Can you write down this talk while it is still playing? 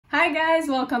Hi guys,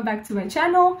 welcome back to my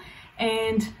channel.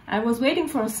 And I was waiting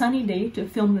for a sunny day to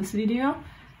film this video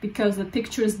because the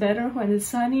picture is better when it's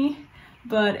sunny,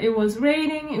 but it was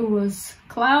raining, it was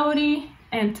cloudy,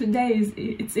 and today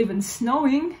it's even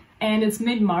snowing, and it's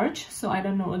mid-March, so I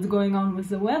don't know what's going on with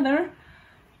the weather.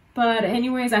 But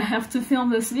anyways, I have to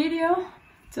film this video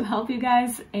to help you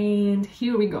guys, and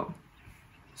here we go.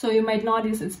 So you might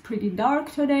notice it's pretty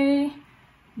dark today,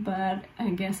 but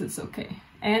I guess it's okay.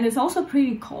 And it's also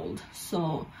pretty cold,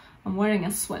 so I'm wearing a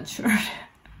sweatshirt.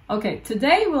 Okay,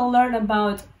 today we'll learn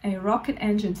about a rocket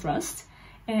engine thrust.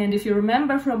 And if you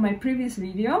remember from my previous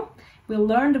video, we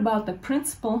learned about the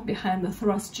principle behind the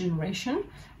thrust generation,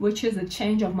 which is a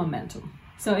change of momentum.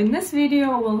 So in this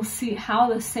video, we'll see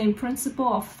how the same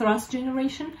principle of thrust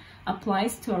generation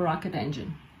applies to a rocket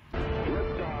engine.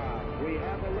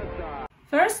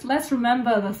 First, let's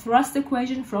remember the thrust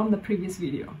equation from the previous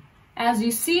video. As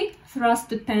you see, thrust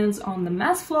depends on the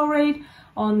mass flow rate,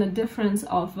 on the difference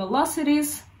of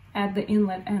velocities at the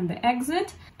inlet and the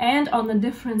exit, and on the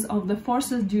difference of the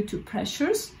forces due to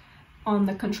pressures on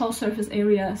the control surface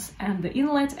areas and the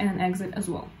inlet and exit as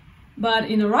well. But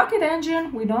in a rocket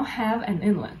engine, we don't have an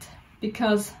inlet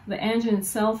because the engine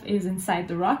itself is inside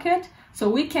the rocket, so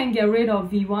we can get rid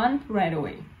of V1 right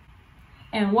away.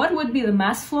 And what would be the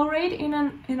mass flow rate in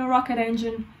a rocket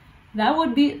engine? That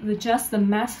would be just the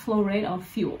mass flow rate of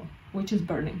fuel, which is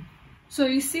burning. So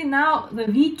you see now the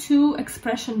V2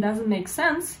 expression doesn't make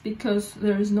sense because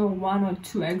there is no one or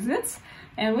two exits,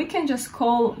 and we can just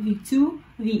call V2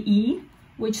 VE,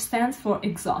 which stands for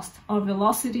exhaust, or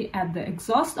velocity at the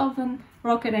exhaust of a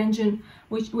rocket engine,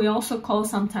 which we also call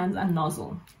sometimes a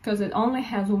nozzle, because it only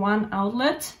has one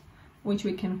outlet, which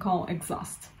we can call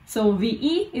exhaust. So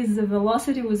VE is the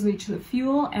velocity with which the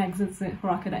fuel exits the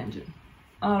rocket engine.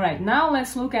 Alright, now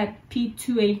let's look at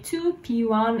P2A2,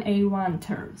 P1A1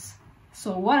 terms.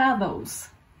 So what are those?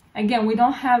 Again, we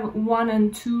don't have 1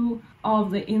 and 2 of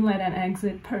the inlet and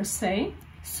exit per se,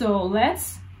 so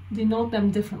let's denote them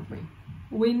differently.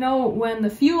 We know when the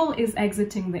fuel is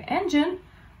exiting the engine,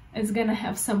 it's gonna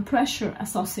have some pressure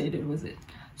associated with it.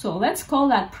 So let's call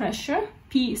that pressure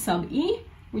P sub E,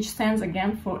 which stands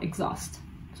again for exhaust.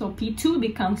 So P2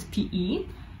 becomes PE.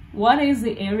 What is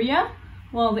the area?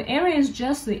 Well, the area is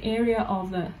just the area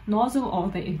of the nozzle or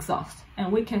the exhaust,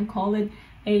 and we can call it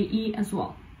AE as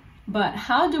well. But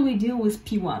how do we deal with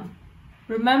P1?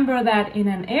 Remember that in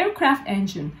an aircraft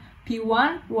engine,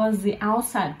 P1 was the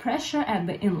outside pressure at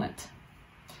the inlet.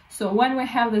 So when we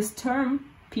have this term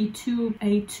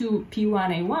P2A2,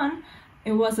 P1A1,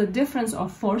 it was a difference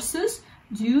of forces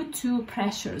due to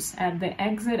pressures at the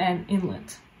exit and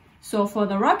inlet. So for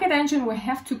the rocket engine, we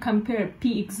have to compare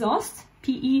P exhaust,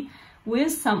 PE,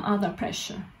 with some other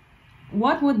pressure.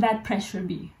 What would that pressure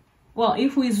be? Well,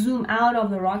 if we zoom out of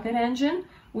the rocket engine,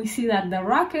 we see that the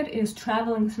rocket is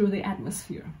traveling through the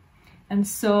atmosphere. And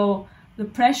so the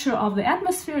pressure of the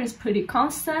atmosphere is pretty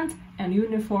constant and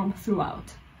uniform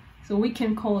throughout. So we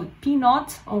can call it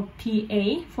P0 or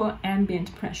PA for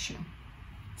ambient pressure.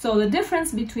 So the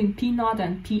difference between P0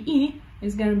 and PE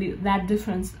is going to be that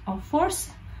difference of force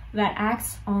that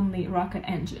acts on the rocket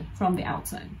engine from the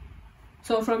outside.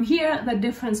 So from here, the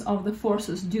difference of the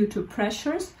forces due to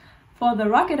pressures for the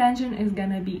rocket engine is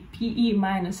going to be PE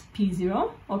minus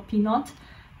P0 or P0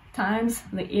 times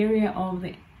the area of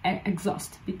the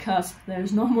exhaust, because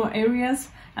there's no more areas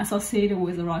associated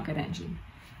with the rocket engine.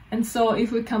 And so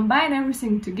if we combine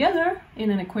everything together in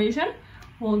an equation,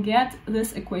 we'll get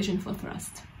this equation for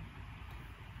thrust.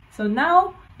 So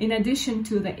now, in addition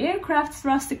to the aircraft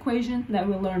thrust equation that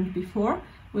we learned before,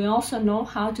 we also know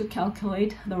how to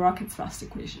calculate the rocket thrust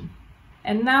equation.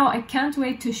 And now I can't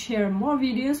wait to share more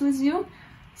videos with you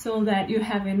so that you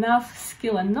have enough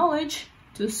skill and knowledge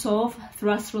to solve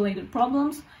thrust-related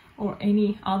problems or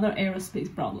any other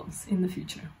aerospace problems in the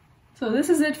future. So this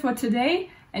is it for today.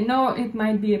 I know it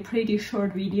might be a pretty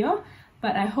short video,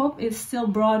 but I hope it still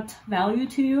brought value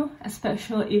to you,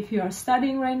 especially if you are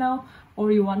studying right now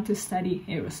or you want to study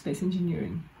aerospace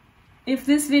engineering. If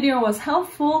this video was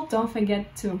helpful, don't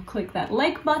forget to click that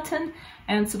like button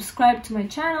and subscribe to my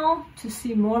channel to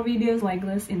see more videos like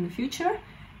this in the future.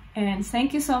 And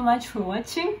thank you so much for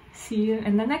watching. See you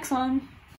in the next one.